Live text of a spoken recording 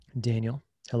Daniel,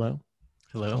 hello.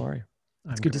 How Hello. are you?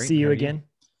 It's I'm good to great. see How you are you? again.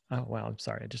 Oh, wow. I'm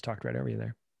sorry. I just talked right over you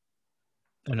there.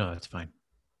 Oh, no, that's fine.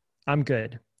 I'm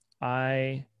good.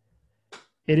 I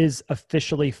It is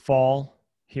officially fall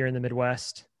here in the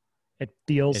Midwest. It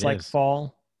feels It like is.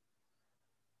 fall.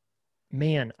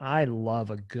 Man, I love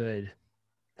a good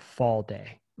fall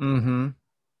day. Mm-hmm.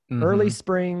 Early Mm-hmm.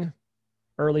 spring,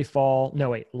 early fall.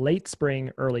 No, wait, late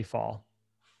spring, early fall.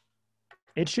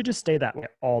 It should just stay that way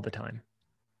all the time.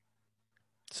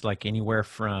 It's like anywhere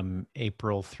from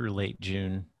April through late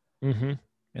June Mm-hmm.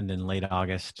 and then late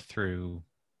August through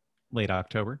late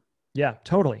October. Yeah,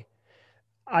 totally.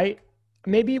 I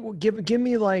maybe give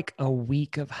me like a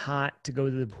week of hot to go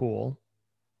to the pool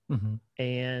Mm-hmm.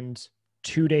 and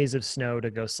 2 days of snow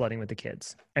to go sledding with the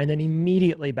kids, and then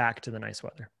immediately back to the nice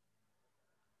weather.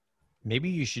 Maybe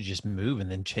you should just move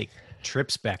and then take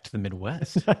trips back to the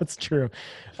Midwest. That's true.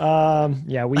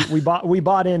 Yeah, we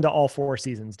bought into all 4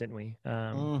 seasons, didn't we?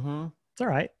 Mm-hmm. It's all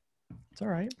right. It's all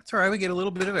right. It's all right. We get a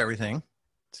little bit of everything.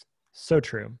 So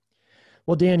true.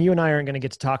 Well, Dan, you and I aren't going to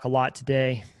get to talk a lot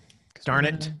today because we're Darn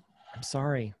it. gonna. I'm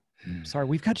sorry. Sorry.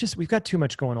 We've got too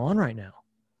much going on right now.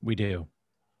 We do.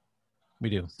 We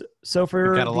do. So We've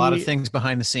for got a lot of the things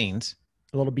behind the scenes.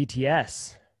 a little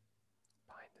BTS.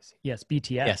 Yes, BTS.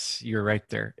 Yes, you're right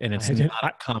there. And it's I did. not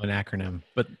a common acronym.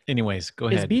 But anyways, go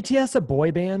Is ahead. BTS a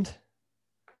boy band?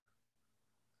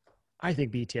 I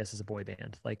think BTS is a boy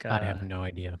band, like I have no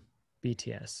idea.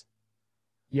 BTS.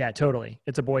 Yeah, totally.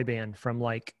 It's a boy band from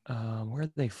like where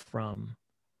are they from?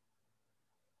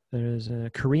 There's a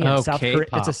Korean, Oh, South Korea.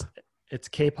 K-pop. It's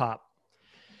K-pop.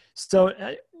 So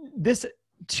this,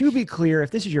 to be clear, if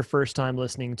this is your first time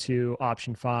listening to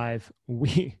Option 5,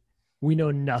 we know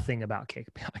nothing about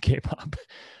K-pop.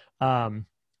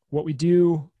 What we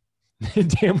do,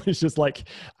 Dan was just like,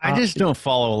 I just don't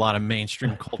follow a lot of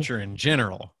mainstream culture in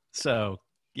general. So,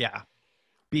 yeah,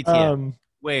 BTS, um,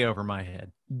 way over my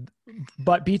head.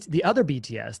 but the other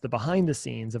BTS, the behind the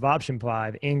scenes of Option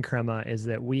 5 and Crema, is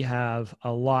that we have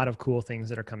a lot of cool things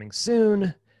that are coming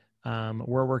soon.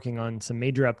 We're working on some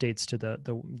major updates to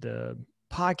the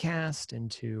podcast and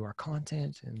to our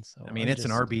content. And so I mean, it's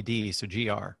an RBD, so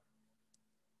GR.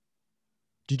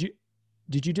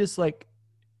 Did you just like,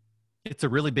 It's a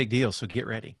really big deal, so get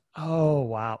ready. oh,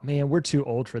 wow, man, we're too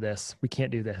old for this. We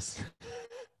can't do this.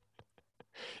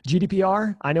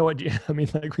 GDPR? I know what, I mean,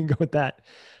 like we can go with that.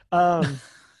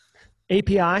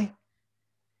 API.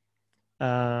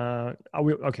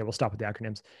 Okay, we'll stop with the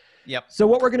acronyms. Yep. So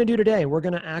what we're going to do today, we're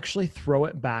going to actually throw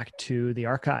it back to the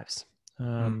archives.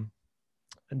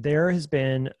 There has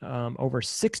been over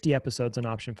 60 episodes on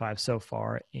Option 5 so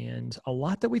far, and a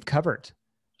lot that we've covered.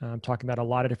 Talking about a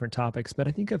lot of different topics, but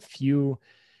I think a few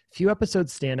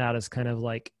episodes stand out as kind of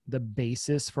like the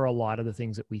basis for a lot of the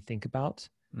things that we think about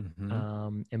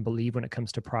and believe when it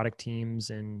comes to product teams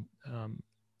and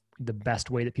the best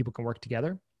way that people can work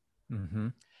together.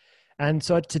 And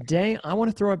so today I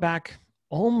want to throw it back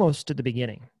almost to the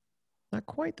beginning, not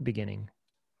quite the beginning.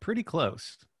 Pretty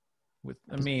close.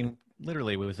 I mean,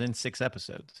 literally within 6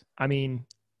 episodes. I mean,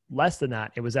 less than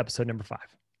that. It was episode number 5.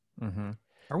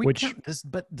 Are we Which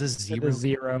but the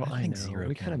zero? I I think know zero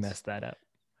we kind of counts. messed that up.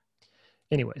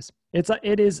 Anyways,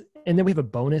 it is, and then we have a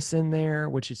bonus in there,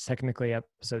 which is technically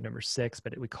episode number 6,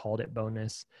 but we called it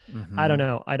bonus. I don't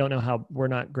know. I don't know how. We're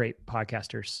not great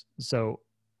podcasters, so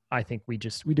I think we do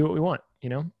what we want,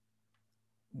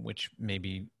 Which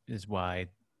maybe is why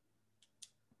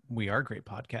we are great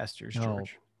podcasters,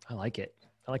 George. I like it.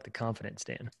 I like the confidence,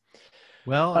 Dan.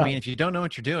 Well, I mean, if you don't know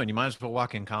what you're doing, you might as well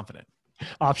walk in confident.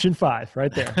 Option 5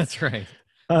 right there. That's right.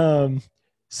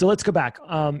 So let's go back.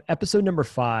 Episode number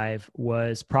 5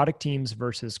 was product teams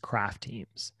versus craft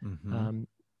teams.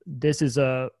 This is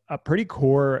a pretty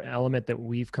core element that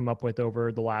we've come up with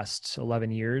over the last 11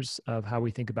 years of how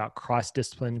we think about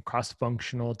cross-discipline,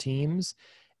 cross-functional teams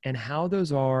and how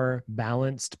those are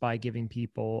balanced by giving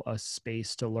people a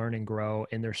space to learn and grow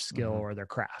in their skill or their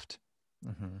craft.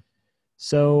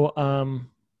 So,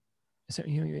 is there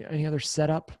any other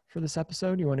setup for this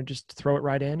episode? You want to just throw it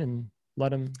right in and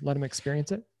let them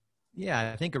experience it?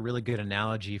 Yeah, I think a really good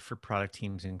analogy for product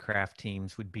teams and craft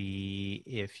teams would be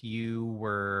if you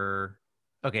were,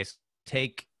 okay, so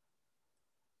take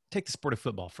the sport of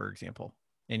football, for example,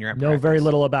 and you're at know practice. very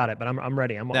little about it, but I'm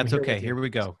ready. That's okay. Here we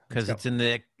go. Let's Because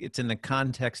it's in the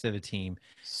context of a team.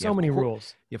 So many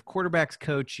rules. You have quarterbacks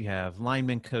coach, you have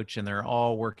linemen coach, and they're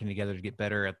all working together to get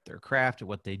better at their craft, at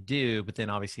what they do. But then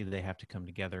obviously they have to come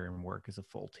together and work as a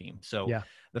full team. So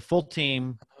the full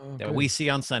team that we see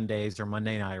on Sundays or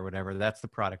Monday night or whatever, that's the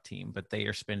product team. But they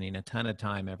are spending a ton of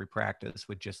time every practice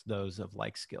with just those of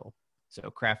like skill. So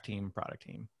craft team, product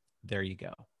team. There you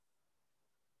go.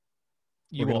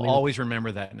 You will always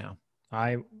remember that now.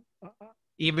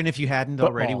 Even if you hadn't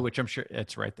already, which I'm sure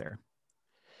it's right there.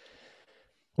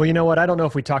 Well, you know what? I don't know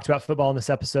if we talked about football in this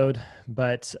episode,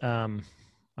 but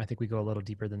I think we go a little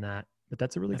deeper than that. But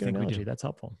that's a really good analogy. That's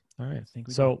helpful. All right.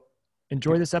 So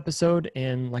enjoy this episode.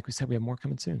 And like we said, we have more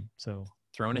coming soon. So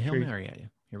throwing a Hail Mary at you.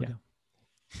 Here we go.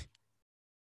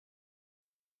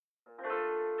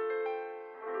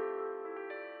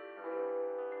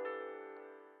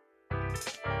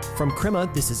 From Crema,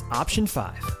 this is Option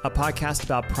 5, a podcast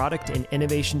about product and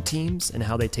innovation teams and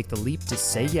how they take the leap to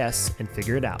say yes and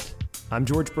figure it out. I'm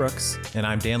George Brooks. And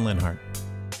I'm Dan Linhart.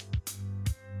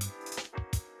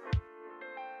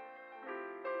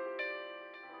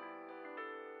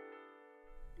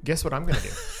 Guess what I'm going to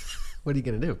do? What are you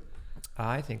going to do?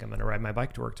 I think I'm going to ride my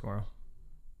bike to work tomorrow.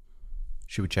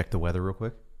 Should we check the weather real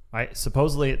quick?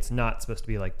 Supposedly it's not supposed to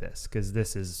be like this because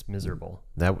this is miserable.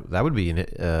 That would be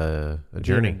a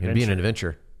journey. It'd be an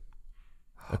adventure.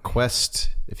 A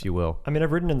quest, if you will. I mean,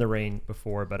 I've ridden in the rain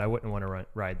before, but I wouldn't want to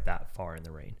ride that far in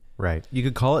the rain. Right. You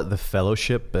could call it the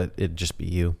Fellowship, but it'd just be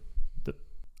you.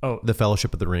 The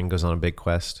Fellowship of the Ring goes on a big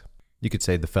quest. You could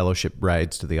say the Fellowship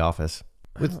rides to the office.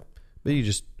 But you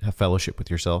just have fellowship with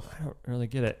yourself. I don't really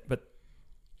get it, but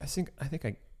I think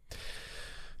I...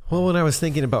 Well, when I was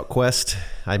thinking about Quest,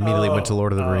 I immediately went to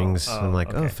Lord of the Rings. I'm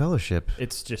like, okay. Fellowship.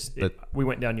 It's just, we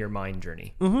went down your mind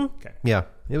journey. Mm-hmm. Okay. Yeah,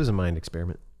 it was a mind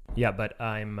experiment. Yeah, but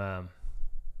I'm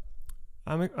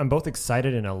both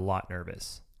excited and a lot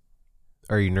nervous.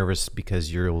 Are you nervous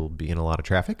because you'll be in a lot of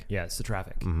traffic? Yeah, it's the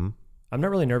traffic. Mm-hmm. I'm not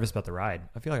really nervous about the ride.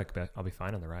 I feel like I'll be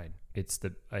fine on the ride.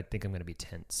 I think I'm going to be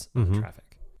tense on the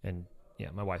traffic. And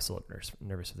yeah, my wife's a little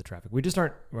nervous for the traffic.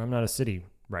 I'm not a city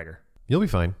rider. You'll be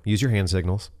fine. Use your hand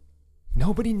signals.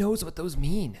 Nobody knows what those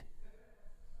mean.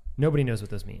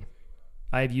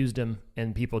 I've used them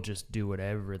and people just do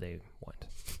whatever they want.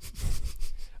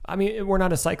 I mean, we're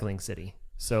not a cycling city.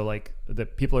 So like the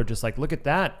people are just like, look at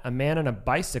that, a man on a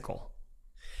bicycle.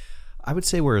 I would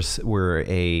say we're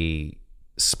a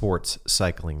sports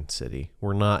cycling city.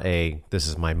 We're not this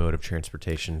is my mode of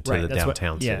transportation to the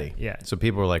downtown city. Yeah. So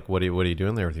people are like, what are you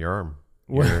doing there with your arm?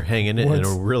 You're hanging it in a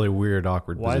really weird,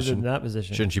 awkward position. Why is it in that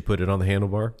position? Shouldn't you put it on the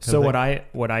handlebar? So what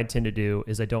I tend to do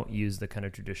is I don't use the kind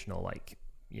of traditional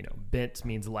bent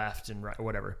means left and right or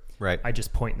whatever. Right. I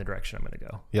just point in the direction I'm going to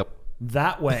go. Yep.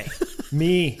 That way.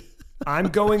 I'm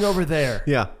going over there.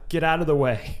 Yeah. Get out of the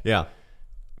way. Yeah.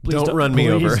 Don't run me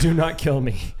over. Please do not kill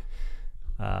me.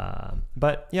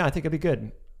 But yeah, I think it'd be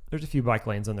good. There's a few bike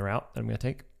lanes on the route that I'm going to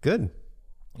take. Good.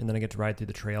 And then I get to ride through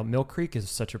the trail. Mill Creek is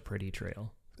such a pretty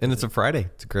trail. And it's a Friday.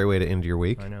 It's a great way to end your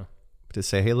week. I know. To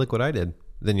say, hey, look what I did.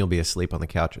 Then you'll be asleep on the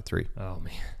couch at 3. Oh,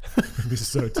 man. I'll be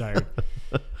so tired.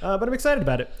 But I'm excited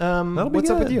about it. What's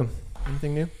up with you?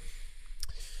 Anything new?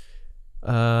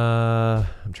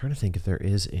 I'm trying to think if there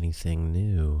is anything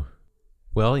new.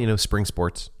 Well, spring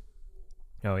sports.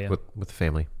 Oh, yeah. With the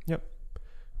family. Yep.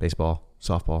 Baseball,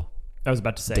 softball. I was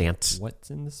about to say. Dance. What's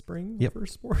in the spring for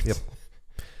sports? Yep.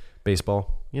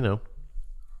 Baseball,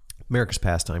 America's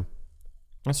pastime.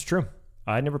 That's true.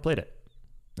 I never played it.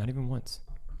 Not even once.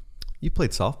 You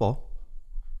played softball.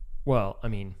 Well, I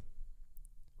mean,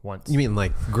 once. You mean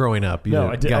like growing up? No,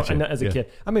 I did. Gotcha. As a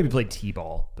kid. I maybe played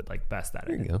t-ball, but like past that.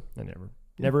 There you go. I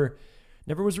never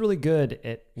was really good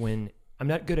at I'm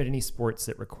not good at any sports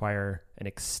that require an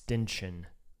extension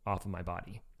off of my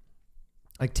body.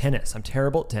 Like tennis. I'm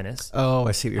terrible at tennis. Oh,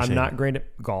 I see what you're saying. I'm not great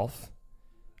at golf.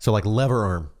 So like lever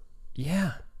arm.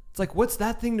 Yeah. It's like, what's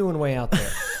that thing doing way out there?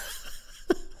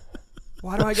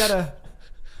 Why do I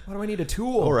need a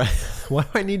tool? All right. Why do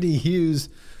I need to use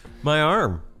my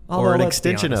arm or an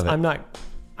extension of it?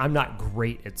 I'm not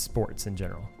great at sports in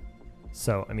general.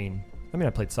 So, I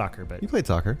played soccer, but... You played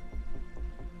soccer.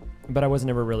 But I was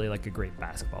never really like a great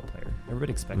basketball player.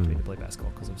 Everybody expected me to play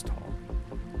basketball because I was tall.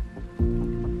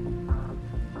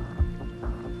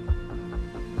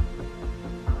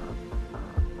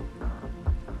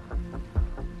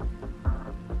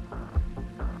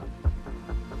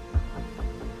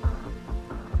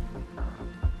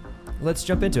 Let's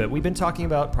jump into it. We've been talking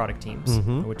about product teams,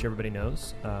 which everybody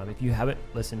knows. If you haven't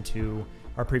listened to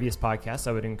our previous podcasts,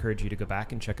 I would encourage you to go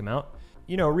back and check them out.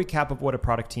 A recap of what a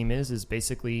product team is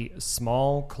basically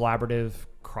small, collaborative,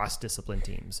 cross-discipline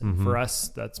teams. And for us,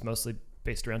 that's mostly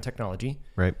based around technology.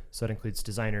 Right. So it includes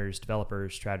designers,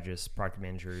 developers, strategists, product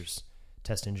managers,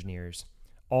 test engineers,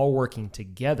 all working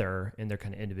together in their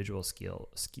kind of individual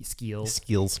skills.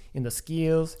 In the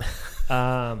skills.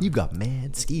 You've got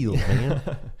mad skills, man.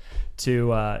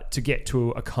 to get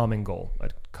to a common goal, a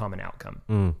common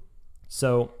outcome.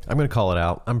 So I'm going to call it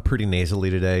out. I'm pretty nasally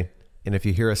today. And if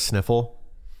you hear a sniffle,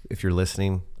 if you're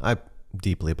listening, I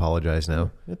deeply apologize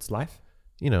now. It's life.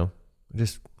 You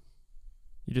just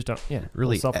don't. Yeah,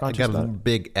 really. I got a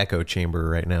big echo chamber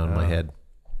right now in my head.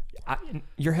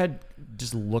 Your head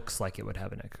just looks like it would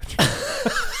have an echo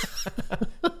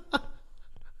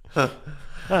chamber.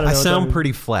 I sound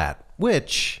pretty flat,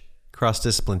 which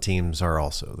cross-discipline teams are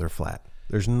also. They're flat.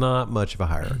 There's not much of a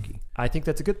hierarchy. I think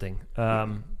that's a good thing.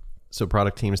 So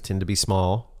product teams tend to be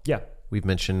small. Yeah. We've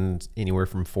mentioned anywhere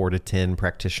from 4 to 10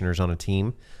 practitioners on a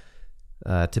team,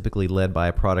 typically led by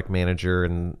a product manager,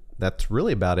 and that's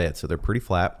really about it. So they're pretty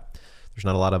flat. There's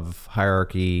not a lot of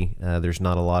hierarchy. There's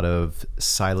not a lot of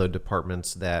siloed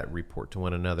departments that report to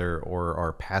one another or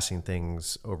are passing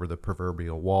things over the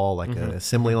proverbial wall like an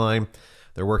assembly line.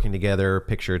 They're working together.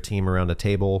 Picture a team around a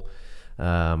table.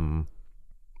 In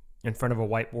front of a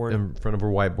whiteboard. In front of a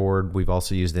whiteboard. We've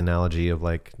also used the analogy of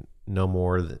like no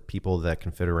more people that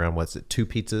can fit around, 2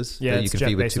 pizzas? Yeah, that you can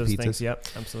feed with 2 pizzas. Things. Yep,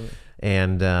 absolutely.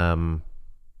 And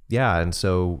and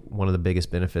so one of the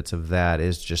biggest benefits of that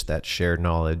is just that shared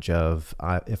knowledge of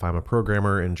if I'm a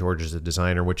programmer and George is a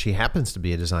designer, which he happens to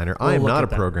be a designer. I am not a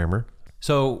programmer.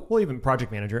 So, even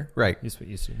project manager. Right.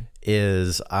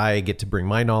 Is I get to bring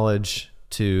my knowledge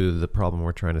to the problem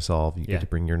we're trying to solve. You get to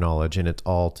bring your knowledge, and it's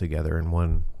all together in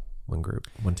one group,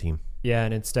 one team. Yeah,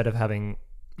 and instead of having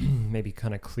maybe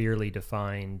kind of clearly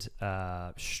defined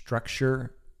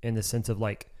structure in the sense of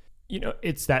like,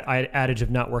 it's that adage of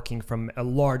not working from a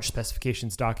large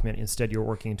specifications document. Instead, you're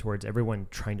working towards everyone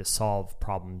trying to solve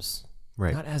problems,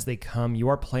 right? Not as they come. You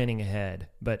are planning ahead,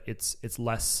 but it's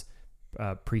less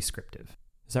prescriptive.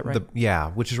 Is that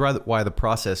right? Which is why the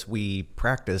process we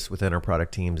practice within our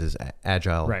product teams is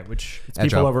agile. Right, which it's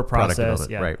people over process.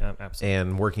 Yeah, right. Absolutely.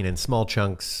 And working in small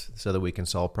chunks so that we can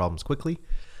solve problems quickly,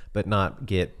 but not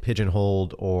get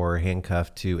pigeonholed or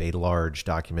handcuffed to a large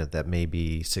document that may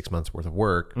be 6 months worth of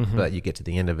work, but you get to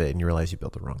the end of it and you realize you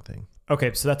built the wrong thing.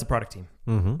 Okay, so that's a product team.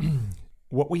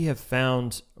 What we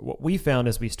found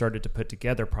as we started to put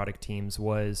together product teams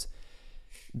was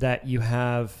that you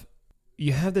have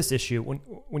this issue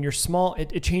when you're small.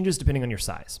 It changes depending on your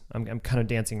size. I'm kind of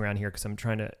dancing around here because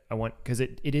because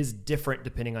it is different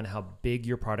depending on how big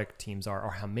your product teams are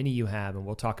or how many you have, and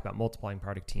we'll talk about multiplying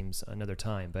product teams another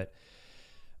time. But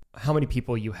how many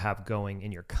people you have going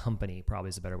in your company probably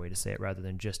is a better way to say it rather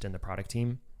than just in the product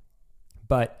team.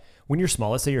 But when you're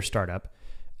small, let's say you're a startup,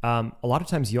 a lot of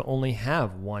times you'll only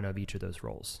have one of each of those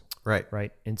roles.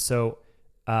 Right. And so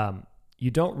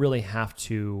you don't really have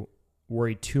to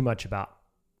worry too much about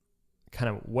kind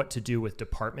of what to do with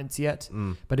departments yet.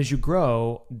 But as you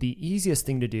grow, the easiest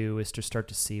thing to do is to start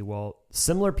to see,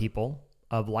 similar people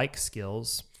of like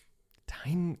skills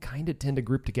kind of tend to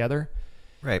group together.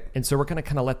 Right. And so we're going to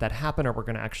kind of let that happen, or we're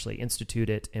going to actually institute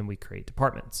it and we create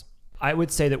departments. I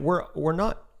would say that we're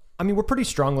pretty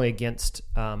strongly against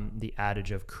the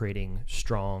adage of creating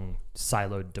strong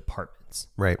siloed departments.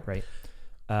 Right.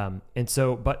 And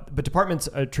so, but departments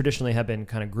traditionally have been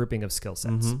kind of grouping of skill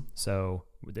sets. So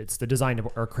it's the design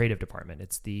or creative department.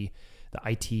 It's the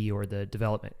IT or the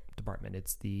development department.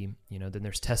 It's then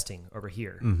there's testing over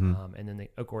here. And then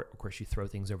of course you throw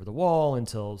things over the wall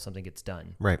until something gets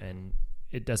done. Right. And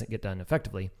it doesn't get done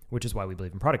effectively, which is why we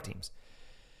believe in product teams.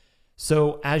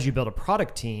 So as you build a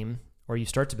product team, or you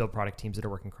start to build product teams that are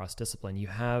working cross-discipline, you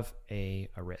have a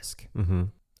risk.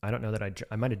 I don't know that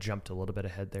I might have jumped a little bit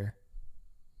ahead there.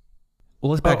 Well,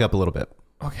 let's back up a little bit.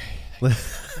 Okay.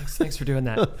 Thanks for doing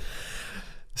that.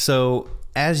 So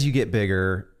as you get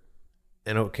bigger,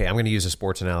 and I'm going to use a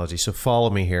sports analogy. So follow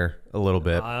me here a little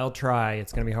bit. I'll try.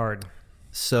 It's going to be hard.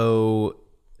 So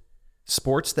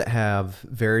sports that have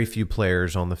very few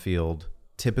players on the field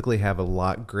typically have a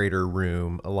lot greater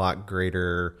room, a lot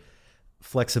greater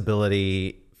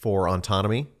flexibility for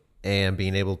autonomy and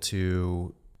being able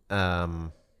to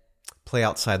play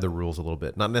outside the rules a little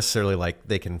bit. Not necessarily like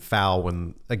they can foul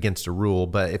when against a rule,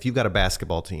 but if you've got a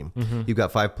basketball team, you've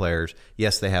got 5 players.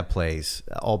 Yes, they have plays.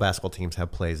 All basketball teams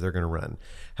have plays they're going to run.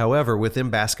 However, within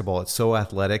basketball, it's so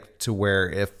athletic to where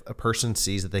if a person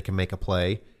sees that they can make a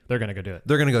play, they're going to go do it.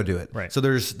 They're going to go do it. Right. So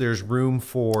there's room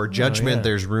for judgment.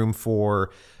 There's room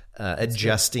for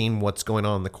adjusting what's going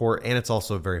on in the court, and it's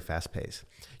also very fast paced.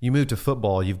 You move to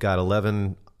football, you've got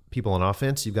 11 people on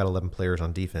offense, you've got 11 players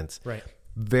on defense. Right.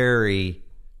 Very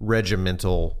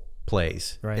regimental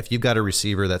plays. Right. If you've got a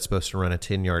receiver that's supposed to run a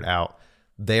 10-yard out,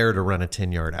 they're to run a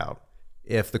 10-yard out.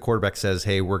 If the quarterback says,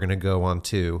 hey, we're going to go on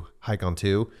 2, hike on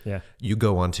 2, you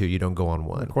go on 2, you don't go on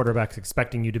 1. The quarterback's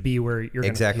expecting you to be where you're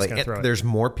going to throw it. There's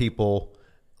more people.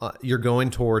 You're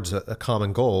going towards a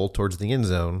common goal, towards the end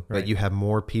zone, but you have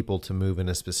more people to move in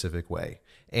a specific way.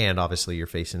 And obviously you're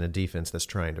facing a defense that's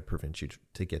trying to prevent you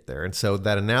to get there. And so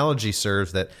that analogy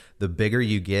serves that the bigger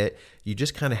you get, you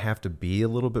just kind of have to be a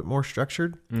little bit more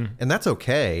structured. And that's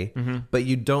okay, but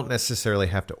you don't necessarily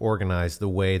have to organize the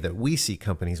way that we see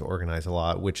companies organize a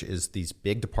lot, which is these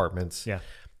big departments. Yeah.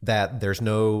 That there's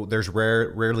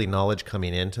rarely knowledge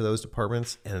coming into those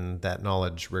departments, and that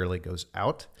knowledge rarely goes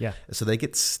out. Yeah. So they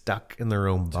get stuck in their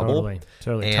own bubble.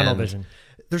 Totally. Tunnel vision.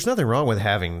 There's nothing wrong with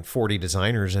having 40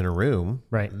 designers in a room.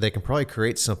 Right. They can probably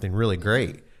create something really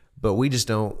great, but we just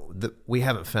we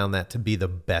haven't found that to be the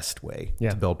best way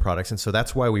to build products. And so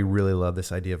that's why we really love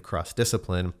this idea of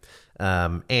cross-discipline,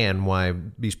 and why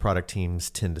these product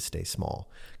teams tend to stay small.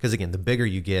 Because again, the bigger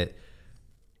you get,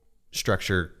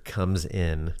 structure comes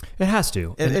in. It has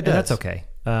to. And that's okay.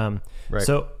 Right.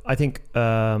 So I think,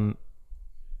 I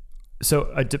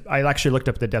actually looked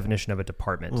up the definition of a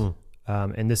department.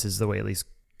 And this is the way at least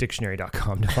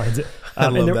dictionary.com defines it. I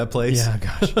love that place. Yeah,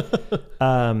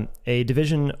 gosh. A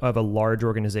division of a large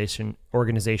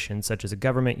organization such as a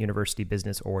government, university,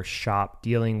 business, or shop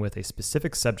dealing with a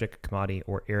specific subject, commodity,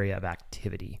 or area of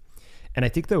activity. And I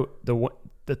think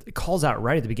it calls out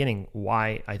right at the beginning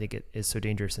why I think it is so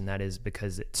dangerous, and that is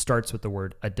because it starts with the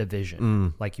word a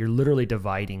division. Like you're literally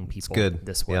dividing people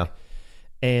this way. Yeah.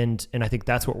 And I think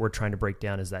that's what we're trying to break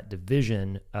down, is that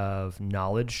division of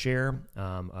knowledge share,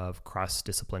 of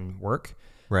cross-discipline work.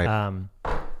 Right.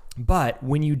 But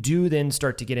when you do then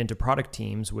start to get into product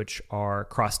teams, which are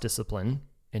cross-discipline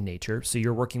in nature, so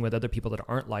you're working with other people that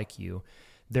aren't like you,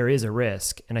 there is a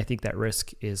risk. And I think that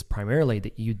risk is primarily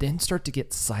that you then start to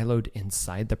get siloed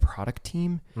inside the product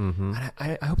team. And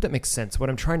I hope that makes sense. What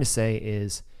I'm trying to say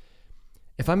is,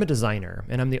 if I'm a designer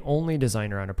and I'm the only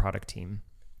designer on a product team,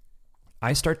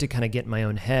 I start to kind of get in my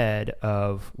own head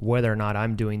of whether or not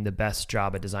I'm doing the best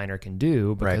job a designer can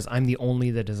do, because I'm the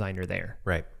only designer there.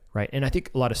 Right. Right. And I think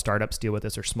a lot of startups deal with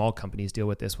this, or small companies deal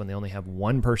with this, when they only have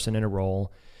one person in a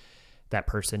role. That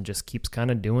person just keeps kind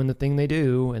of doing the thing they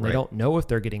do, and they don't know if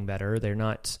they're getting better. They're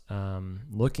not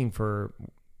looking for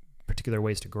particular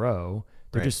ways to grow.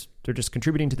 They're just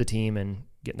contributing to the team and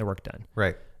getting their work done.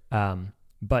 Right.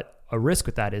 But a risk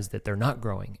with that is that they're not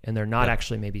growing, and they're not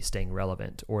actually maybe staying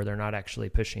relevant, or they're not actually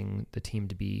pushing the team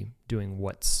to be doing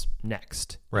what's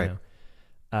next. Right. You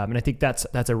know? And I think that's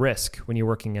a risk when you're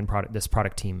working in this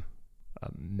product team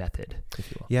method,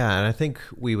 if you will. Yeah, and I think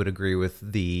we would agree with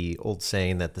the old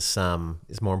saying that the sum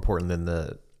is more important than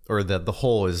the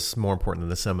whole is more important than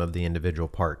the sum of the individual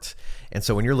parts. And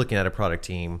so when you're looking at a product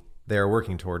team, they're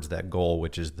working towards that goal,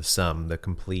 which is the sum, the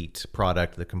complete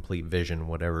product, the complete vision,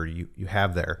 whatever you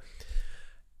have there.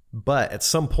 But at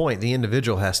some point, the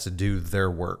individual has to do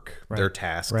their work, their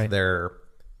task, their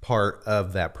part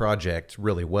of that project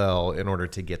really well in order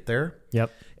to get there.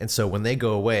 Yep. And so when they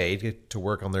go away to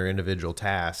work on their individual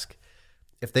task,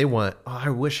 if they want, I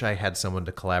wish I had someone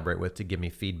to collaborate with to give me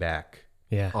feedback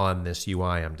on this UI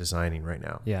I'm designing right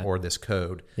now, or this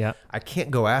code. Yeah. I can't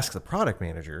go ask the product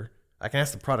manager. I can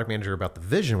ask the product manager about the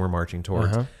vision we're marching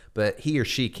towards, but he or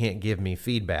she can't give me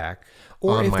feedback on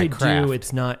my craft. Or if they do,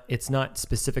 it's not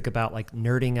specific about like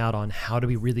nerding out on how to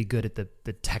be really good at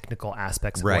the technical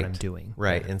aspects of what I'm doing.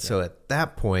 Right. And so at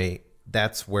that point,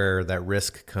 that's where that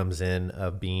risk comes in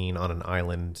of being on an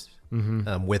island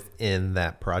within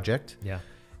that project. Yeah.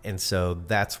 And so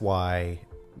that's why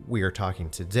we are talking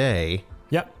today.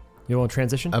 Yep. You want to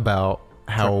transition? About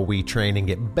how we train and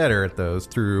get better at those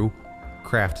through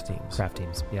craft teams. Craft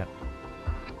teams, yeah.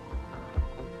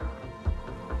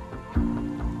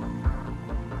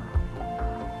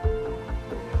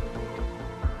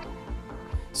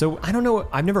 So I don't know.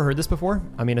 I've never heard this before.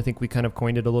 I mean, I think we kind of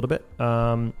coined it a little bit.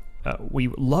 We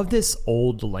love this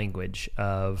old language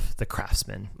of the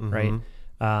craftsman, right?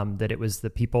 That it was the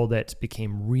people that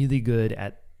became really good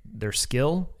at their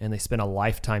skill and they spent a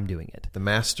lifetime doing it. The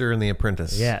master and the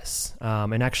apprentice. Yes.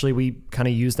 And actually we kind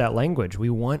of use that language. We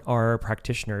want our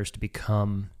practitioners to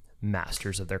become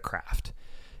masters of their craft.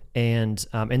 And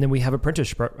then we have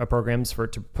apprentice programs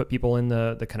to put people in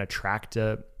the kind of track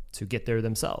to get there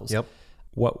themselves. Yep.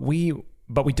 But we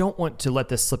don't want to let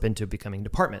this slip into becoming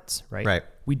departments, right? Right.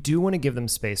 We do want to give them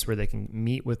space where they can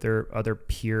meet with their other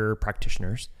peer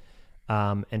practitioners.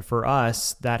 And for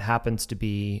us, that happens to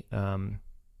be,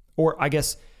 or I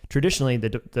guess traditionally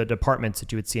the departments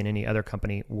that you would see in any other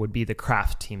company would be the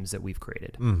craft teams that we've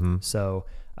created. So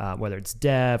whether it's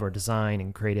dev or design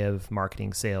and creative,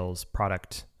 marketing, sales,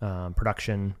 product,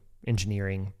 production,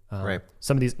 engineering, right.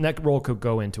 Some of these, that role could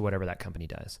go into whatever that company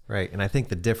does. Right. And I think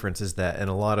the difference is that in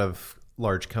a lot of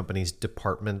large companies,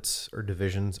 departments or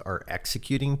divisions are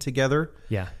executing together.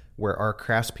 Yeah. where our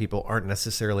craftspeople aren't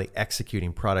necessarily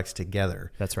executing products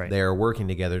together. That's right. They are working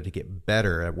together to get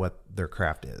better at what their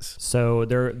craft is. So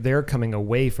they're coming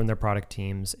away from their product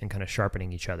teams and kind of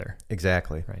sharpening each other.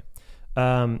 Exactly. Right.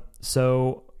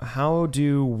 So how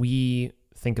do we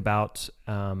think about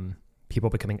people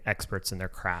becoming experts in their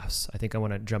crafts? I think I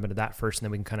want to jump into that first, and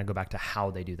then we can kind of go back to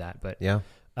how they do that. But yeah,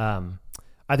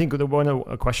 I think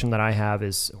a question that I have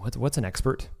is what's an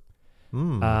expert?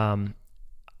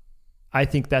 I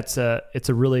think it's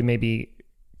a really maybe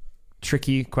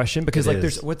tricky question, because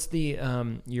what's the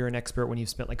you're an expert when you've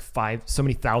spent like so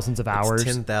many thousands of hours.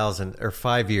 10,000 or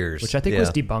 5 years, which I think was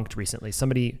debunked recently.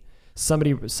 Somebody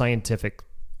scientific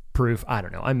proof. I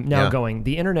don't know. I'm now going,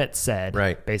 the internet said,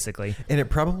 right, basically. And it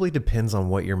probably depends on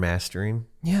what you're mastering.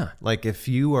 Yeah. Like if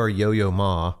you are Yo-Yo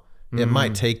Ma, it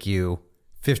might take you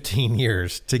 15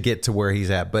 years to get to where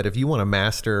he's at. But if you want to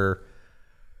master,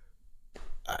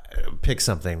 pick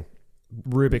something.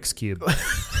 Rubik's Cube.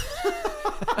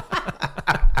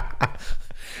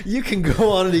 You can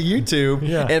go on to YouTube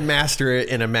and master it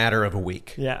in a matter of a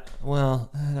week. Yeah.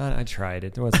 Well, I tried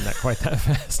it. It wasn't quite that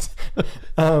fast.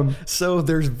 So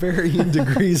there's varying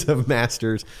degrees of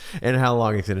masters and how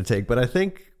long it's going to take. But I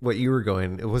think what you were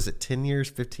going, was it 10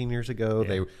 years, 15 years ago?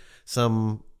 Yeah.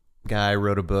 Some guy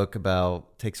wrote a book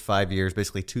about, takes 5 years,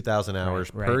 basically 2,000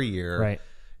 hours per year. Right.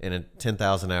 And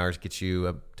 10,000 hours gets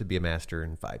you to be a master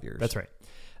in 5 years. That's right.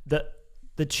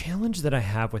 The challenge that I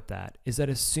have with that is that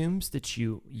assumes that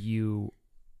you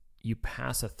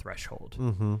pass a threshold.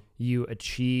 Mm-hmm. You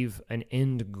achieve an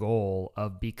end goal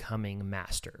of becoming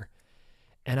master.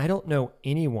 And I don't know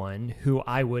anyone who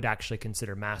I would actually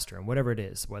consider master in whatever it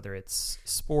is, whether it's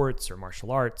sports or martial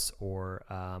arts, or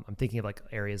I'm thinking of like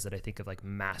areas that I think of like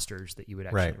masters that you would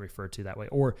actually refer to that way,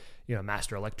 or,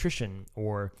 master electrician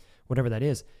or whatever that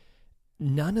is.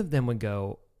 None of them would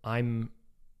go,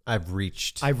 I've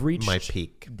reached my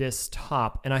peak, this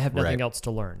top, and I have nothing else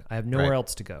to learn. I have nowhere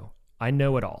else to go. I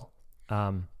know it all.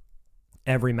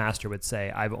 Every master would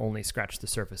say, I've only scratched the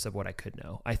surface of what I could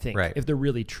know, I think, if they're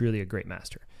really, truly a great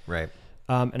master. Right.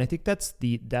 And I think that's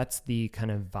the kind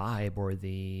of vibe or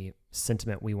the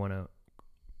sentiment we want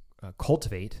to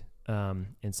cultivate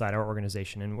inside our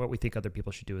organization, and what we think other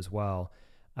people should do as well,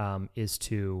 is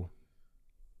to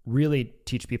really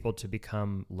teach people to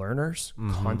become learners,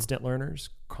 constant learners,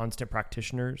 constant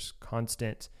practitioners,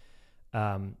 constant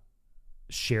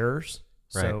sharers.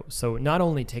 So not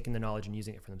only taking the knowledge and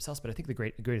using it for themselves, but I think the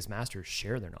greatest masters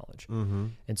share their knowledge. Mm-hmm.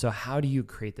 And so how do you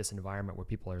create this environment where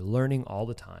people are learning all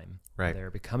the time? Right. They're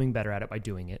becoming better at it by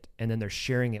doing it, and then they're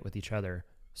sharing it with each other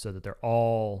so that they're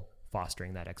all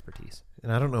fostering that expertise.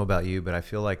 And I don't know about you, but I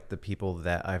feel like the people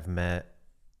that I've met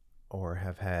or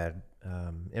have had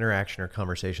interaction or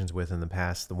conversations with in the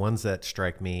past, the ones that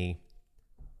strike me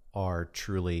are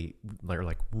truly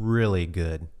like really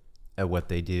good at what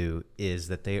they do, is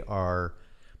that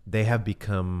they have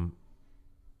become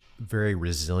very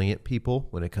resilient people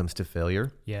when it comes to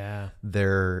failure. Yeah.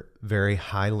 They're very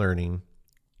high learning.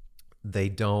 They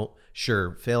don't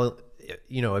fail.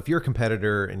 If you're a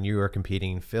competitor and you are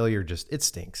competing, failure it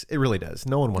stinks. It really does.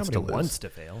 No one wants to lose. Nobody wants to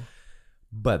fail.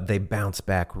 But they bounce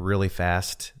back really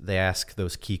fast. They ask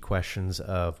those key questions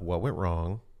of what went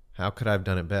wrong, how could I have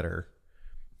done it better,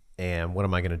 and what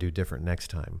am I going to do different next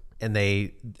time? And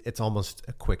it's almost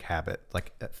a quick habit,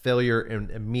 like failure, and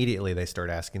immediately they start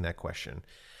asking that question.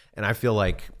 And I feel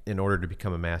like in order to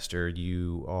become a master,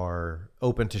 you are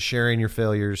open to sharing your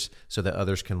failures so that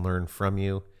others can learn from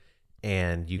you,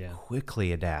 and you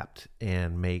quickly adapt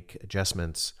and make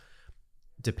adjustments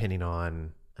depending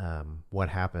on what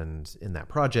happened in that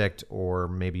project, or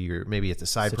maybe it's a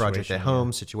side project at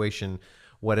home, situation,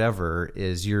 whatever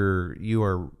is you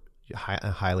are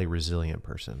a highly resilient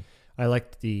person. I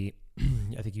liked I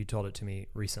think you told it to me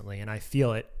recently, and I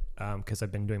feel it because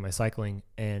I've been doing my cycling,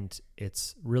 and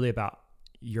it's really about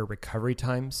your recovery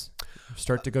times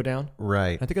start to go down.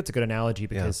 Right. I think that's a good analogy,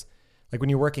 because like when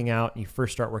you're working out and you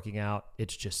first start working out,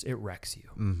 it wrecks you.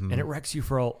 Mm-hmm. And it wrecks you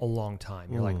for a long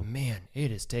time. You're like, man,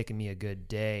 it has taken me a good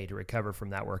day to recover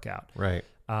from that workout. Right.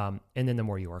 And then the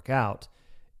more you work out,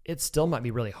 it still might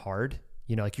be really hard.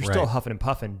 Like you're still huffing and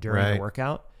puffing during the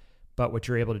workout. But what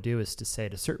you're able to do is to say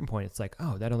at a certain point, it's like,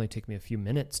 oh, that only took me a few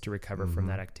minutes to recover from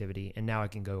that activity. And now I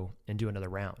can go and do another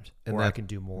round, or I can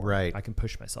do more. Right. I can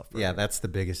push myself further. Yeah, that's the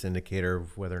biggest indicator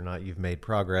of whether or not you've made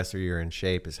progress or you're in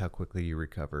shape, is how quickly you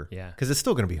recover. Yeah. Because it's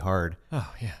still going to be hard.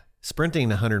 Oh, yeah. Sprinting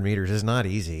 100 meters is not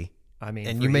easy. I mean,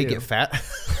 and you may get fat.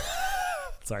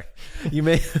 Sorry. You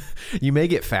may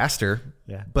get faster,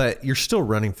 but you're still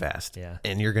running fast. Yeah.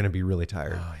 And you're going to be really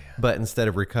tired. Oh, yeah. But instead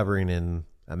of recovering in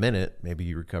a minute, maybe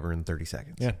you recover in 30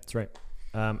 seconds. Yeah, that's right.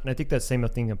 And I think that same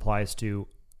thing applies to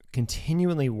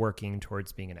continually working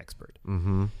towards being an expert.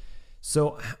 Mm-hmm.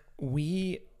 So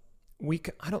we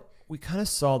kind of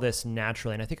saw this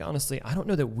naturally. And I think, honestly, I don't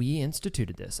know that we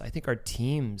instituted this. I think our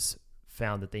teams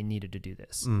found that they needed to do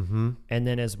this. Mm-hmm. And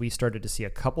then as we started to see a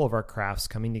couple of our crafts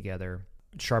coming together,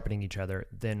 sharpening each other,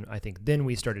 then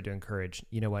we started to encourage,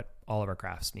 you know what, all of our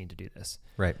crafts need to do this.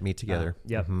 Right. Meet together.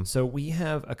 Yep. Mm-hmm. So we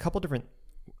have a couple different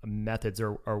methods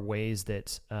or ways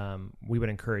that we would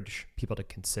encourage people to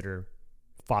consider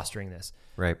fostering this.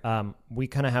 Right. We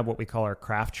kind of have what we call our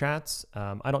craft chats.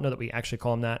 I don't know that we actually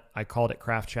call them that. I called it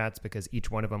craft chats because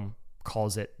each one of them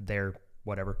calls it their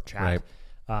whatever chat.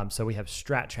 Right. So we have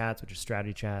strat chats, which is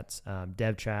strategy chats,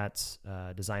 dev chats,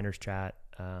 designers chat,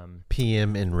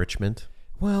 PM enrichment.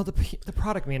 Well, the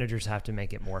product managers have to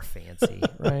make it more fancy,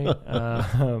 right?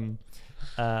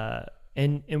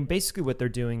 And basically what they're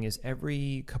doing is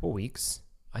every couple weeks,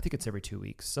 I think it's every 2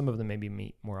 weeks. Some of them maybe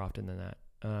meet more often than that.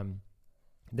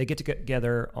 They get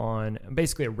together on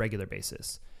basically a regular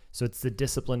basis. So it's the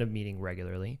discipline of meeting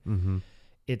regularly. Mm-hmm.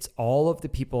 It's all of the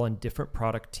people on different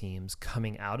product teams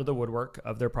coming out of the woodwork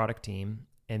of their product team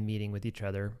and meeting with each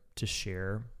other to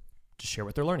share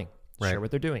what they're learning, right. share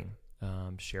what they're doing,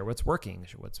 share what's working,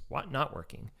 what's not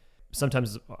working.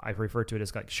 Sometimes I refer to it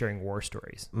as like sharing war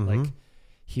stories. Mm-hmm. Like,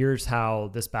 here's how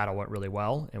this battle went really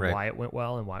well and right. why it went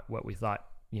well and what we thought,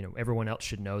 everyone else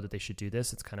should know that they should do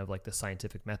this. It's kind of like the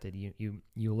scientific method.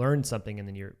 You learn something and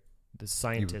then the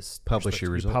scientist publish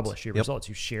your results. Results.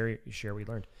 You share what you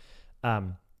learned.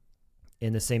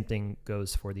 And the same thing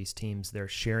goes for these teams. They're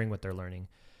sharing what they're learning.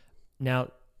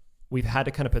 Now, we've had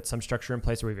to kind of put some structure in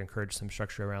place, or we've encouraged some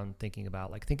structure around thinking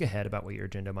about, like, think ahead about what your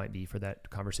agenda might be for that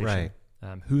conversation.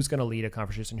 Right. Who's going to lead a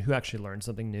conversation? Who actually learned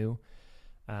something new?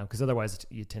 Because otherwise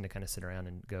you tend to kind of sit around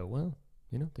and go, well,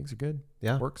 things are good.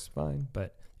 Yeah. Works fine.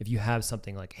 But if you have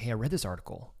something like, hey, I read this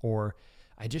article, or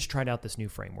I just tried out this new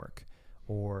framework,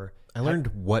 or I learned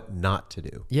what not to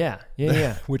do. Yeah.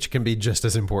 Which can be just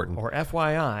as important. Or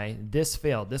FYI, this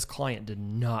failed. This client did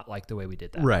not like the way we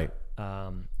did that. Right.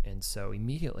 And so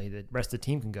immediately the rest of the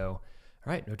team can go, all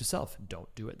right, note to self,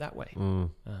 don't do it that way.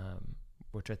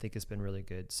 Which I think has been really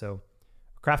good. So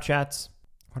craft chats,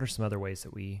 what are some other ways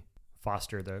that we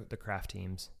foster the craft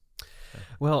teams?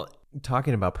 Well,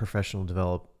 talking about professional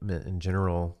development in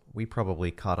general, we probably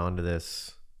caught on to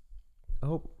this,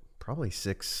 probably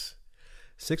six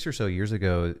or so years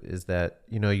ago, is that,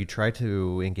 you try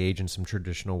to engage in some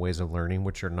traditional ways of learning,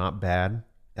 which are not bad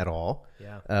at all.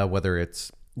 Yeah. Whether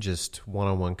it's just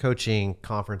one-on-one coaching,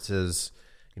 conferences,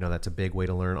 that's a big way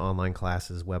to learn, online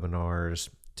classes, webinars,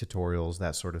 tutorials,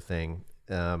 that sort of thing,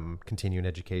 continuing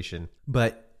education.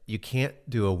 But you can't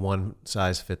do a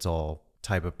one-size-fits-all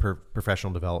type of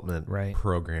professional development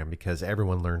program, because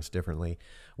everyone learns differently.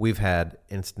 We've had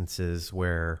instances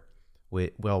where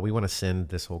we want to send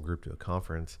this whole group to a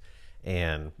conference,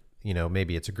 and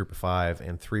maybe it's a group of 5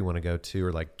 and 3 want to go to,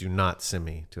 or like, do not send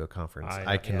me to a conference.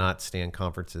 I cannot stand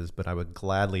conferences, but I would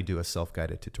gladly do a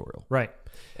self-guided tutorial. Right.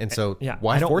 And so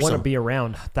why I don't want to be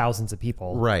around thousands of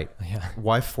people. Right. Yeah.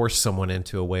 Why force someone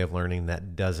into a way of learning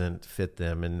that doesn't fit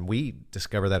them? And we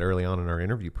discovered that early on in our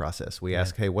interview process. We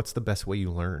asked, hey, what's the best way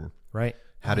you learn? Right.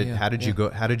 How did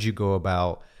you go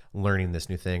about learning this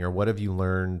new thing? Or what have you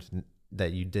learned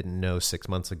that you didn't know 6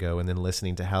 months ago? And then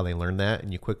listening to how they learned that,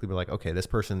 and you quickly were like, okay, this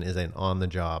person is an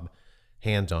on-the-job,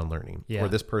 hands-on learning, or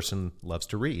this person loves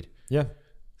to read. Yeah.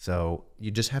 So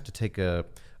you just have to take a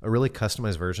really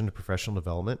customized version of professional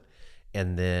development.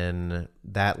 And then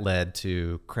that led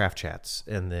to craft chats.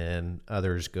 And then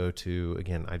others go to,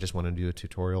 again, I just want to do a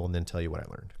tutorial and then tell you what I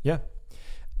learned. Yeah.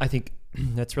 I think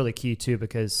that's really key too,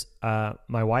 because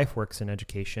my wife works in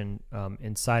education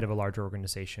inside of a larger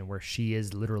organization where she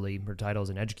is literally, her title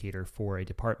is an educator for a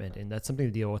department. And that's something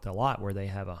to deal with a lot, where they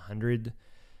have 100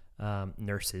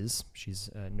 nurses. She's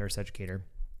a nurse educator.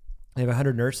 They have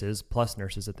 100 nurses plus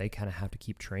nurses that they kind of have to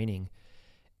keep training.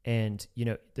 And,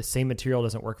 the same material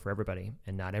doesn't work for everybody,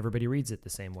 and not everybody reads it the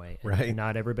same way. And right.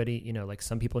 Not everybody, like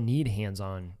some people need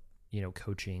hands-on,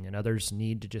 coaching, and others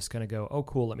need to just kind of go, oh,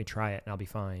 cool, let me try it and I'll be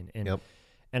fine. And,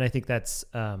 and I think that's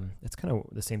kind of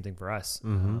the same thing for us.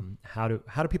 Mm-hmm. How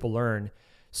do people learn?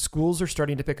 Schools are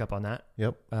starting to pick up on that.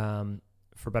 Yep.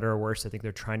 For better or worse, I think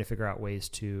they're trying to figure out ways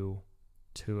to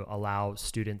allow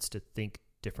students to think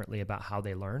differently about how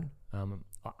they learn.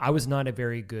 I was not a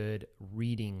very good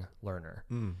reading learner.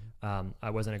 I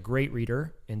wasn't a great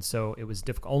reader. And so it was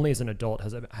difficult. Only as an adult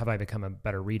have I become a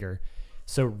better reader.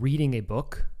 So reading a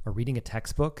book or reading a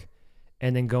textbook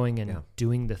and then going and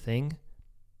doing the thing,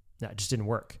 That just didn't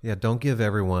work. Yeah, don't give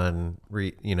everyone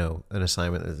an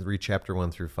assignment that's read chapter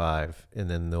 1 through 5, and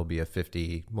then there'll be a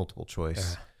 50 multiple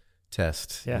choice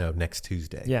test. Next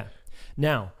Tuesday. Yeah.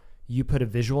 Now you put a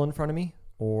visual in front of me,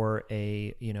 or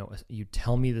you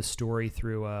tell me the story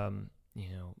through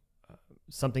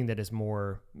something that is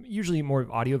usually more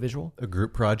audio visual. A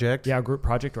group project. Yeah, a group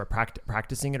project, or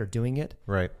practicing it or doing it.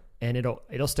 Right. And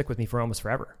it'll stick with me for almost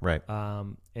forever. Right.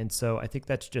 And so I think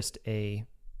that's just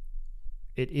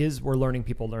we're learning,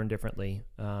 people learn differently.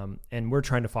 And we're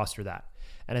trying to foster that.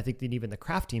 And I think that even the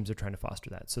craft teams are trying to foster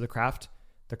that. So the craft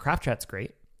chat's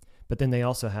great, but then they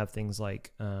also have things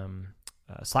like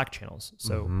Slack channels.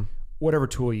 So whatever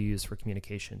tool you use for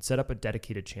communication, set up a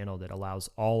dedicated channel that allows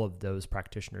all of those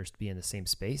practitioners to be in the same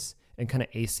space and kind of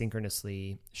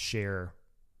asynchronously share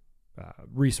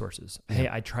resources. Yeah. Hey,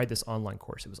 I tried this online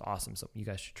course. It was awesome. So you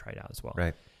guys should try it out as well.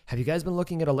 Right. Have you guys been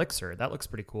looking at Elixir? That looks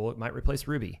pretty cool. It might replace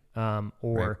Ruby.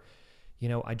 Right.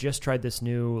 I just tried this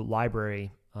new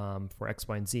library for X,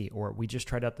 Y, and Z, or we just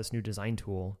tried out this new design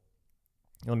tool.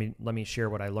 Let me share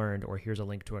what I learned, or here's a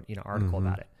link to an article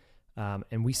about it.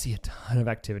 And we see a ton of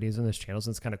activities in those channels,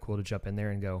 and it's kind of cool to jump in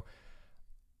there and go,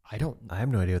 I have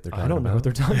no idea what they're talking about. I don't know what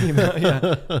they're talking about.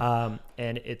 Yeah.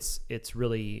 And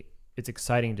it's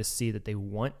exciting to see that they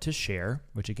want to share,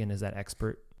 which again is that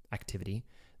expert activity.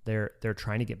 They're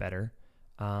trying to get better.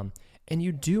 And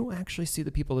you do actually see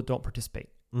the people that don't participate.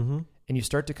 Mm-hmm. And you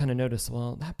start to kind of notice,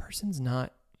 well, that person's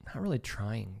not really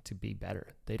trying to be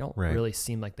better. They don't really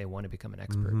seem like they want to become an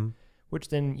expert, which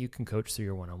then you can coach through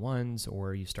your one-on-ones,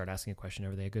 or you start asking a question,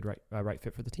 are they a good right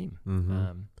fit for the team?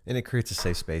 Mm-hmm. And it creates a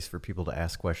safe space for people to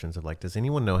ask questions of like, does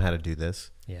anyone know how to do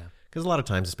this? Yeah. Because a lot of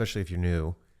times, especially if you're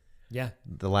new,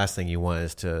 the last thing you want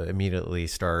is to immediately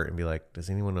start and be like, does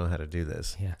anyone know how to do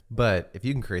this? Yeah. But if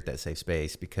you can create that safe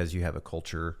space because you have a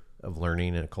culture of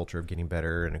learning and a culture of getting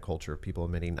better and a culture of people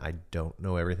admitting, I don't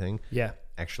know everything. Yeah.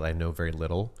 Actually, I know very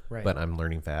little, but I'm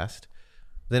learning fast.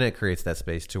 Then it creates that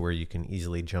space to where you can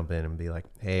easily jump in and be like,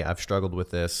 hey, I've struggled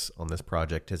with this on this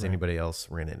project. Has anybody else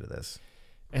ran into this?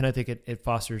 And I think it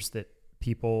fosters that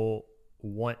people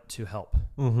want to help.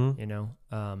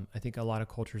 I think a lot of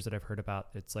cultures that I've heard about,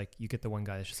 it's like you get the one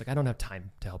guy that's just like, I don't have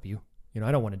time to help you.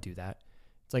 I don't want to do that.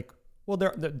 It's like, well,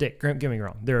 don't get me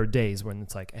wrong. There are days when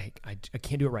it's like, hey, I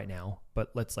can't do it right now,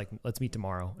 but let's meet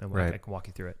tomorrow and I can walk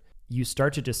you through it. You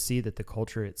start to just see that the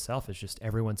culture itself is just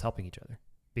everyone's helping each other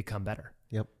become better.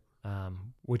 Yep.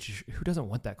 Who doesn't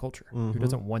want that culture? Who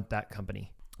doesn't want that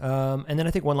company? And then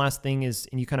I think one last thing is,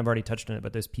 and you kind of already touched on it,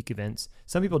 but those peak events.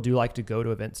 Some people do like to go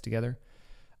to events together.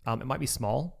 It might be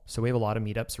small. So we have a lot of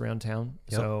meetups around town.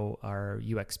 Yep. So our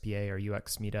UXPA, our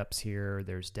UX meetups here,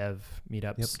 there's dev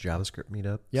meetups. Yep. JavaScript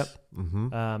meetups. Yep.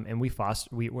 Mm-hmm. And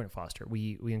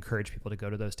we encourage people to go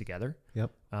to those together.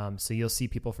 Yep. So you'll see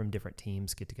people from different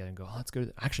teams get together and go, let's go.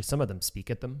 Actually, some of them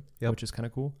speak at them, which is kind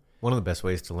of cool. One of the best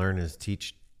ways to learn is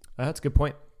teach. That's a good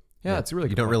point. Yeah, that's a really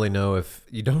good point. You don't really know if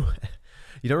you don't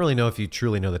really know if you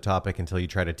truly know the topic until you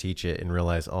try to teach it and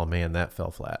realize, oh man, that fell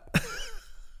flat.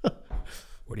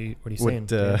 What are you saying?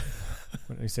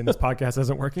 What are you saying? This podcast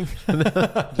isn't working?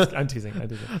 I'm teasing.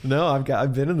 No,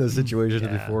 I've been in those situations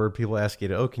before. People ask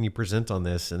you, can you present on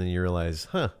this? And then you realize,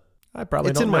 I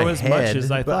probably don't know as much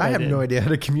as I thought. I have no idea how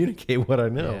to communicate what I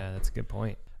know. Yeah, that's a good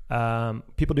point.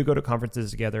 People do go to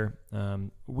conferences together.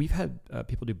 We've had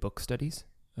people do book studies.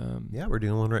 We're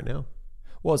doing one right now.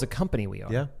 Well, as a company, we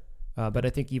are. Yeah. But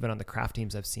I think even on the craft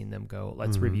teams, I've seen them go,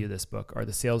 let's review this book. Or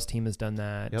the sales team has done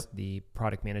that. Yep. The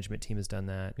product management team has done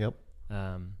that. Yep.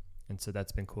 And so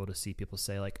that's been cool to see people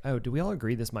say like, oh, do we all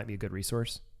agree this might be a good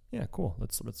resource? Yeah, cool.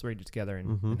 Let's read it together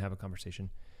and have a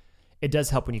conversation. It does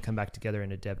help when you come back together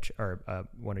in a dev or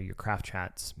one of your craft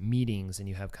chats meetings and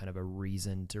you have kind of a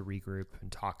reason to regroup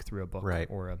and talk through a book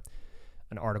or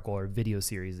an article or video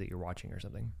series that you're watching or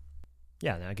something.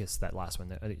 Yeah, and I guess that last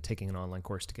one, taking an online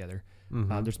course together.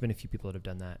 There's been a few people that have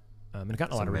done that and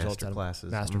gotten a lot of results out of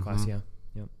it. Masterclass,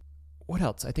 yeah. What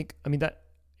else? That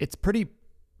it's pretty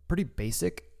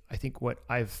basic. I think what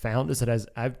I've found is that as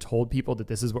I've told people that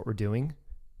this is what we're doing,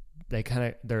 they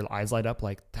their eyes light up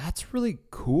like, that's really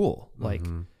cool. Like,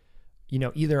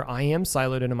 either I am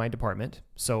siloed into my department,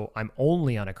 so I'm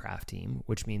only on a craft team,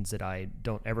 which means that I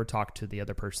don't ever talk to the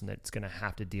other person that's going to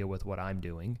have to deal with what I'm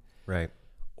doing. Right.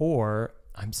 Or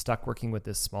I'm stuck working with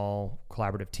this small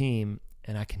collaborative team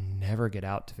and I can never get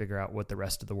out to figure out what the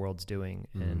rest of the world's doing.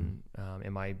 And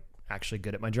am I actually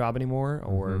good at my job anymore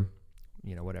or,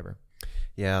 whatever.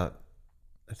 Yeah.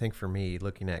 I think for me,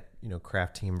 looking at,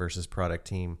 craft team versus product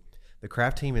team, the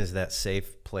craft team is that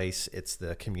safe place. It's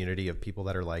the community of people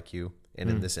that are like you. And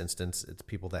in this instance, it's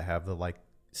people that have the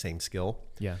same skill.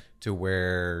 Yeah. To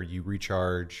where you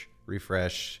recharge,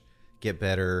 refresh, get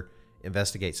better,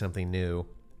 investigate something new.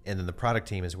 And then the product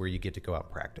team is where you get to go out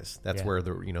and practice. That's where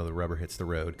the rubber hits the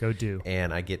road. Go do.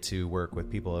 And I get to work with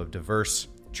people of diverse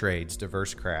trades,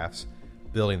 diverse crafts,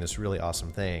 building this really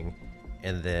awesome thing.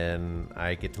 And then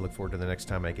I get to look forward to the next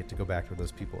time I get to go back to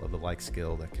those people of the like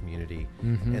skill, that community,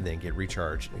 and then get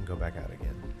recharged and go back out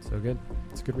again. So good.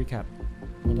 It's a good recap.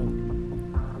 Well done.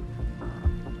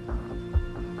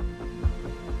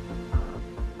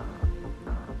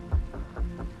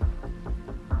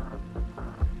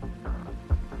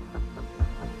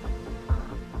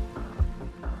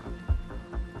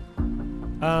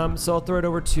 So I'll throw it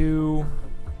over to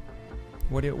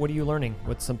what are you learning?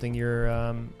 What's something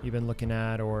you've been looking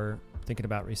at or thinking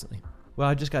about recently? Well,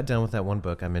 I just got done with that one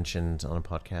book I mentioned on a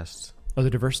podcast. Oh, the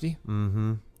diversity?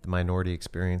 Mm-hmm. The Minority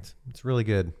Experience. It's really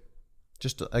good.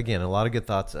 Just, again, a lot of good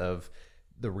thoughts of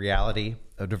the reality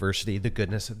of diversity, the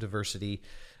goodness of diversity.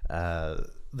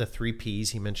 The 3 Ps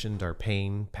he mentioned are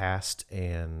pain, past,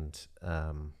 and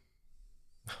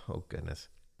oh goodness.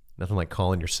 Nothing like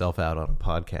calling yourself out on a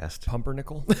podcast.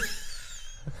 Pumpernickel?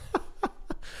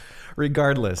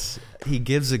 Regardless, he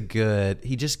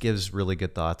just gives really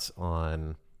good thoughts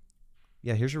on,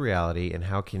 here's a reality, and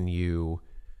how can you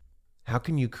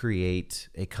create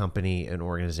a company, an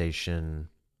organization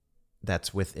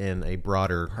that's within a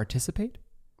broader... Participate?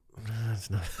 That's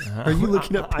not... Are you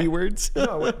looking up P words?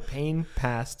 No, pain,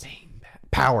 past.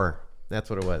 Power. That's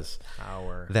what it was.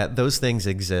 Power. That those things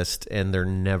exist, and they're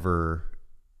never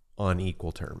on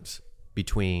equal terms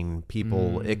between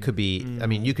people. It could be, I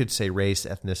mean, you could say race,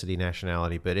 ethnicity,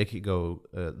 nationality, but it could go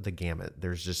the gamut.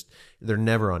 They're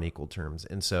never on equal terms.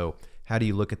 And so how do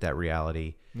you look at that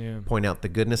reality, point out the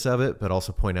goodness of it, but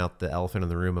also point out the elephant in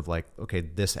the room of like, okay,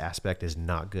 this aspect is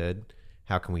not good.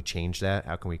 How can we change that?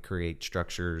 How can we create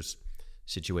structures,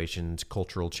 situations,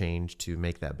 cultural change to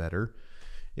make that better?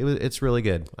 It's really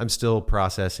good. I'm still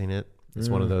processing it. It's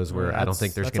one of those where I don't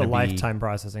think there's going to be... That's a lifetime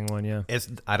processing one, yeah.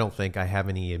 I don't think I have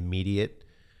any immediate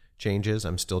changes.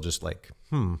 I'm still just like,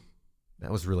 that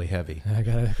was really heavy. I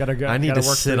gotta go. I need to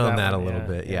sit on that a little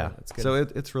bit. Yeah. That's good. So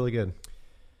it's really good.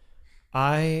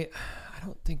 I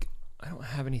don't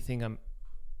have anything I'm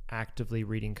actively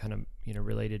reading kind of,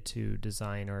 related to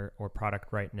design or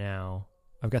product right now.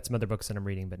 I've got some other books that I'm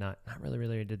reading, but not really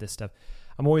related to this stuff.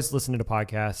 I'm always listening to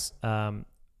podcasts.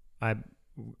 I'm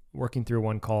working through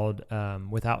one called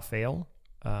Without Fail,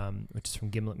 which is from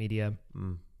Gimlet Media.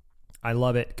 I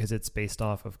love it because it's based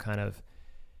off of kind of,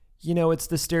 it's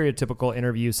the stereotypical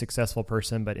interview successful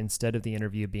person, but instead of the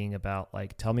interview being about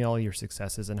like, tell me all your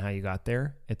successes and how you got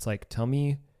there, it's like, tell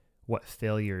me what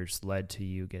failures led to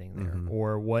you getting there,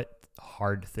 or what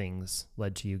hard things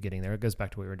led to you getting there. It goes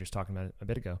back to what we were just talking about a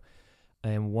bit ago.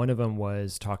 And one of them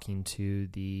was talking to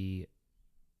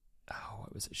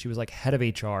what was it? She was like head of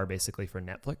HR basically for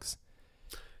Netflix.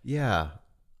 Yeah.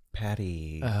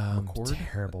 Patty McCord?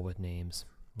 Terrible with names.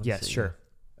 Yes, sure.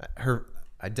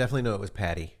 I definitely know it was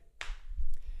Patty.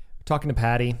 Talking to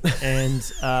Patty and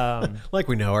like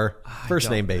we know her. First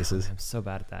name basis. I'm so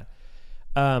bad at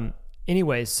that.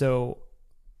 Anyway, so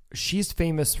she's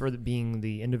famous for being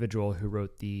the individual who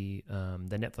wrote the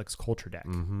Netflix culture deck,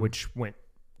 which went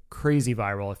crazy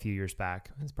viral a few years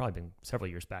back. It's probably been several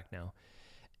years back now.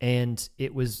 And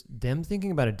it was them thinking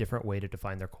about a different way to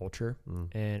define their culture,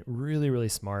 and really, really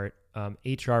smart.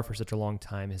 HR for such a long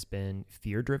time has been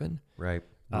fear-driven. Right.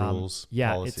 Rules,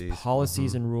 policies. It's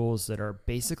policies and rules that are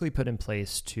basically put in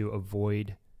place to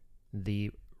avoid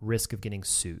the risk of getting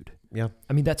sued. Yeah.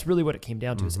 I mean, that's really what it came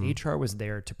down to, is HR was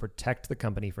there to protect the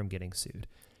company from getting sued.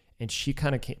 And she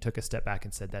kind of took a step back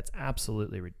and said, that's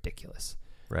absolutely ridiculous.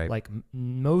 Right. Like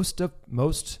most of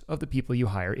the people you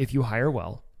hire, if you hire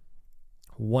well,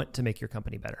 want to make your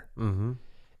company better.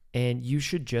 And you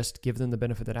should just give them the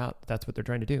benefit of the doubt. That's what they're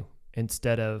trying to do,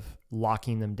 instead of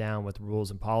locking them down with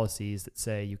rules and policies that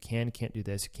say you can't do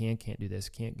this, you can't do this,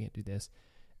 can't do this.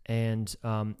 And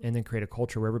then create a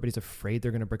culture where everybody's afraid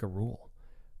they're going to break a rule.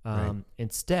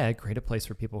 Instead, create a place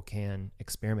where people can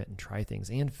experiment and try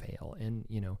things and fail. And,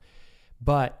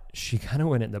 but she kind of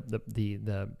went in,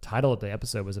 the title of the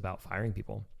episode was about firing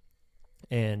people.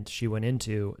 And she went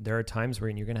into, there are times where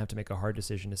you're going to have to make a hard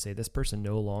decision to say this person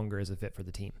no longer is a fit for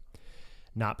the team.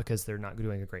 Not because they're not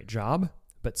doing a great job,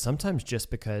 but sometimes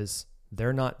just because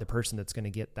they're not the person that's going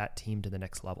to get that team to the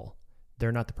next level.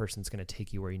 They're not the person that's going to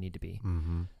take you where you need to be.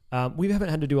 We haven't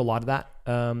had to do a lot of that.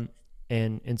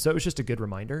 And so it was just a good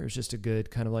reminder. It was just a good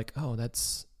kind of like, oh,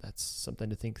 that's something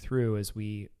to think through as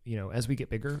we get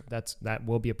bigger. That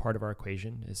will be a part of our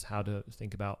equation, is how to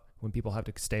think about when people have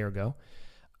to stay or go.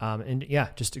 And yeah,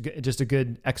 just a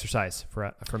good exercise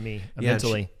for me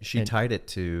mentally. She tied it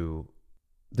to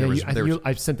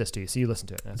I've sent this to you, so you listen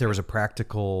to it. There were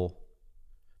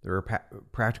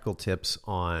practical tips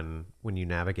on when you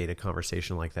navigate a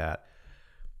conversation like that,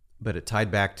 but it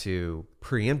tied back to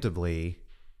preemptively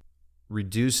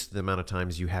reduce the amount of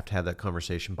times you have to have that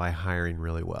conversation by hiring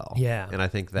really well. Yeah. And I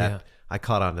think that I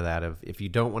caught on to that of, if you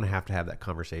don't want to have that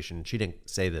conversation, she didn't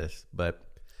say this, but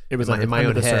it was in my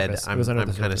own head, I'm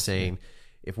kind of saying, yeah.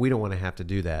 If we don't want to have to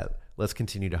do that, let's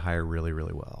continue to hire really,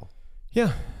 really well.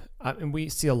 Yeah. And we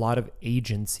see a lot of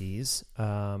agencies,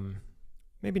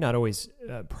 maybe not always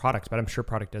product, but I'm sure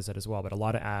product does that as well. But a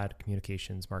lot of ad,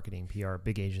 communications, marketing, PR,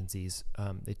 big agencies,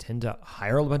 they tend to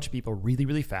hire a bunch of people really,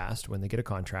 really fast when they get a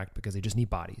contract because they just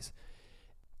need bodies.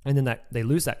 And then they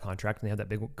lose that contract and they have that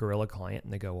big gorilla client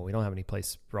and they go, well, we don't have any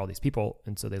place for all these people.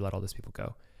 And so they let all these people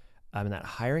go. And that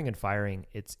hiring and firing,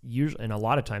 it's usually, and a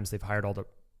lot of times they've hired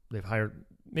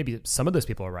maybe some of those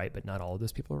people are right, but not all of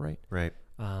those people are right. Right.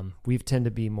 We tend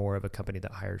to be more of a company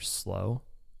that hires slow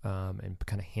and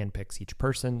kind of handpicks each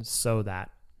person so that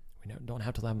we don't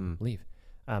have to let them leave.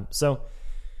 So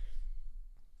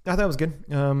I thought it was good.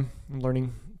 I'm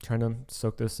trying to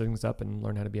soak those things up and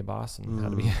learn how to be a boss and how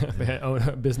to be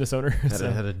a business owner.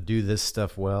 How to do this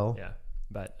stuff well. Yeah.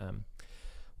 But,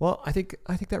 well, I think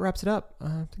that wraps it up. I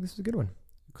think this was a good one.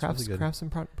 Crafts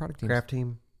and product teams. Craft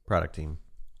team, product team,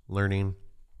 learning,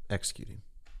 executing.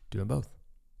 Doing both.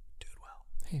 Do it well.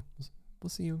 Hey, we'll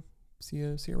see you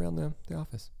around the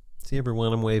office. See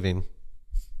everyone. I'm waving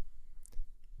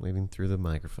through the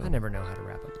microphone. I never know how to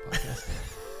wrap up the podcast.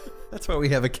 That's why we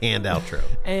have a canned outro.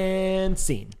 And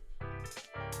scene.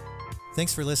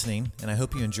 Thanks for listening, and I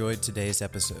hope you enjoyed today's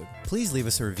episode. Please leave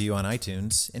us a review on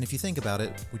iTunes, and if you think about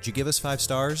it, would you give us 5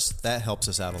 stars? That helps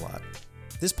us out a lot.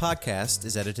 This podcast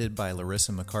is edited by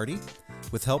Larissa McCarty,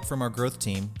 with help from our growth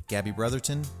team, Gabby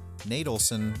Brotherton, Nate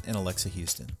Olson, and Alexa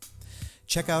Houston.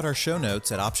 Check out our show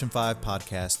notes at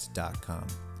option5podcast.com.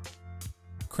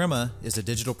 Crema is a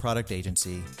digital product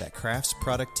agency that crafts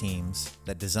product teams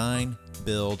that design,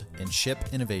 build, and ship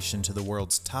innovation to the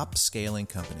world's top scaling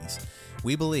companies.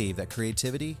 We believe that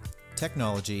creativity,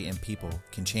 technology, and people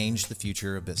can change the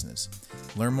future of business.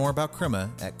 Learn more about Crema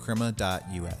at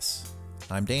crema.us.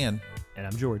 I'm Dan. And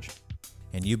I'm George.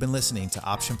 And you've been listening to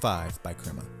Option 5 by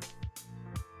Crema.